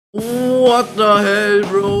What the hell,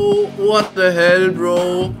 bro? What the hell,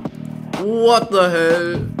 bro? What the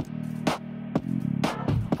hell?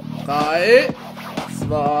 3,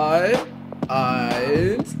 2,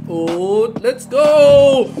 1 und let's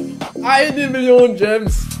go! 1.000.000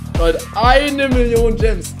 Gems. Leute, 1.000.000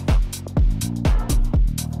 Gems.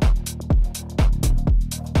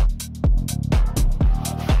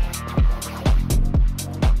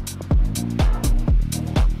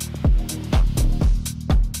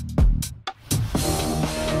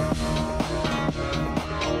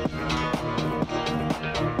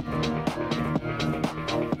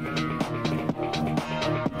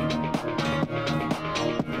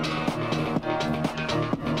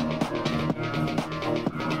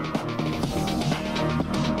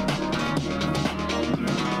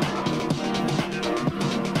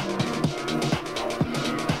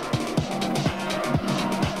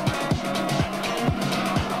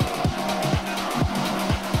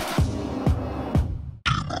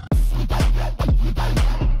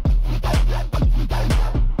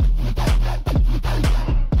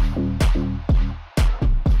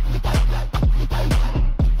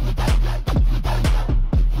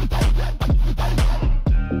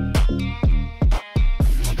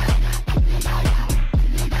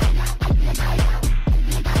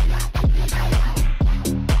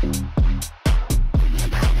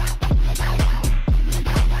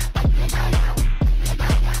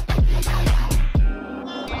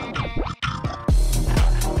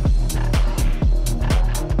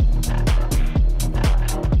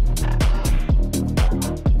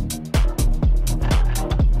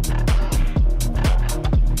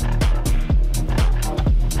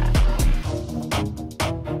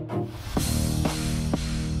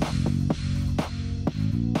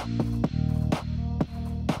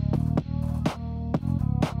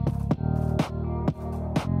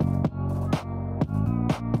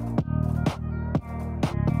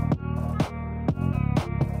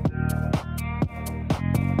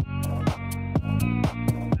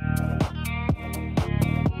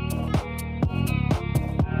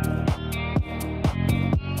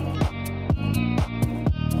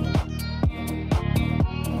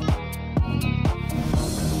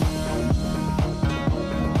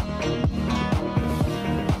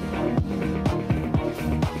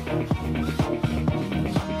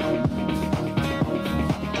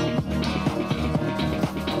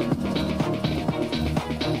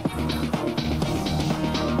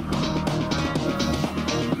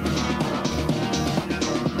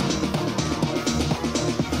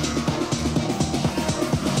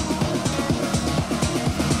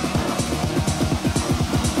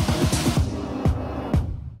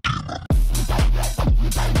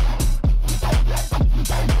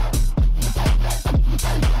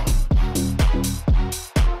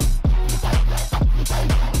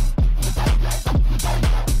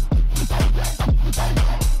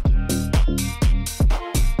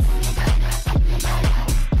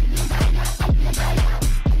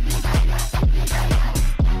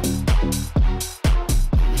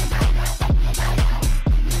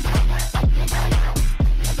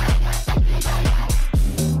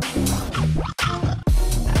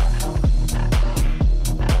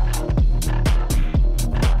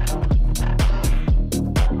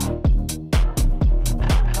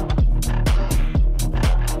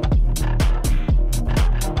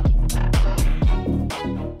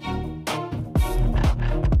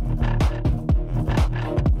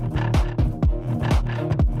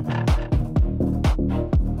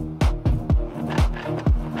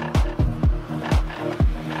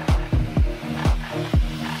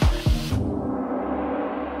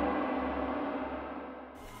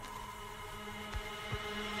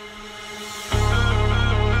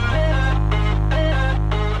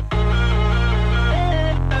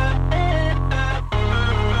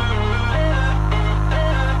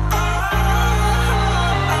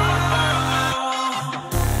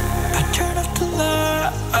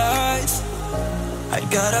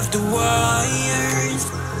 Got off the wires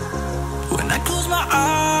when I close my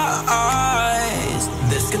eyes,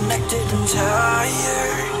 disconnected and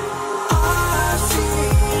tired. I see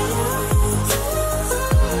you,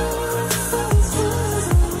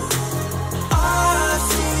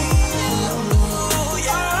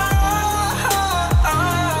 yeah.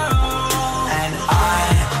 And I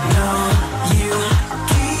know you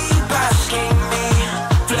keep asking me,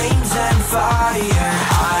 flames and fire.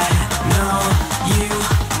 I know you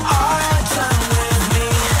are done with me,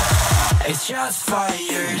 it's just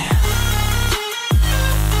fired.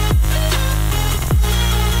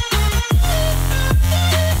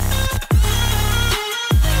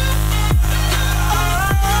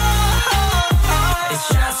 It's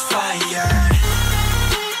just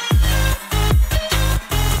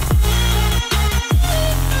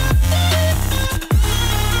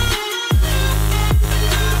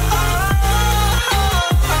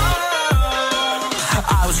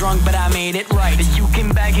but I made it right. You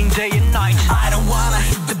came begging day and night. I don't wanna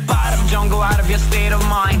hit the bottom, don't go out of your state of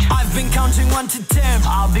mind. I've been counting 1 to 10.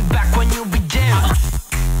 I'll be back when you be dim.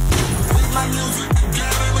 With my music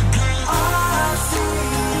again and again. I see,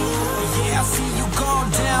 yeah, I see you go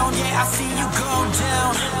down. Yeah, I see you go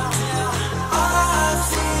down. I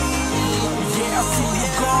see, yeah, I see you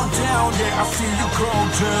go down. Yeah, I see you go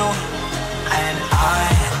down. And I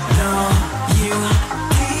know you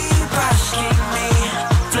keep asking me,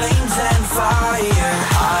 flames and fire.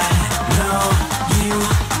 I know you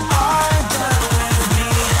are done with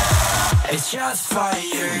me. It's just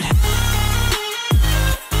fired.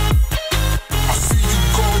 I see you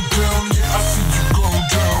go down, yeah, I see you go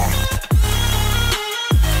down.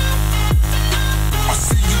 I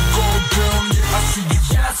see you go down, yeah, I see you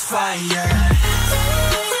just fired.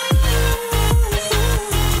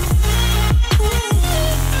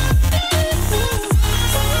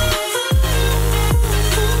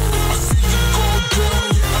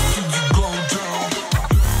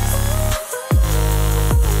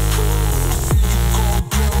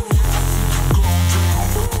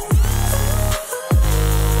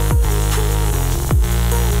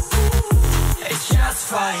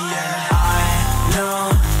 Fire. I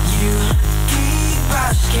know you keep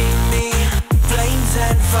asking me, flames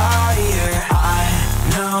and fire. I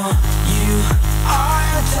know you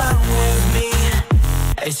are done with me.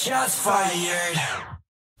 It's just fired.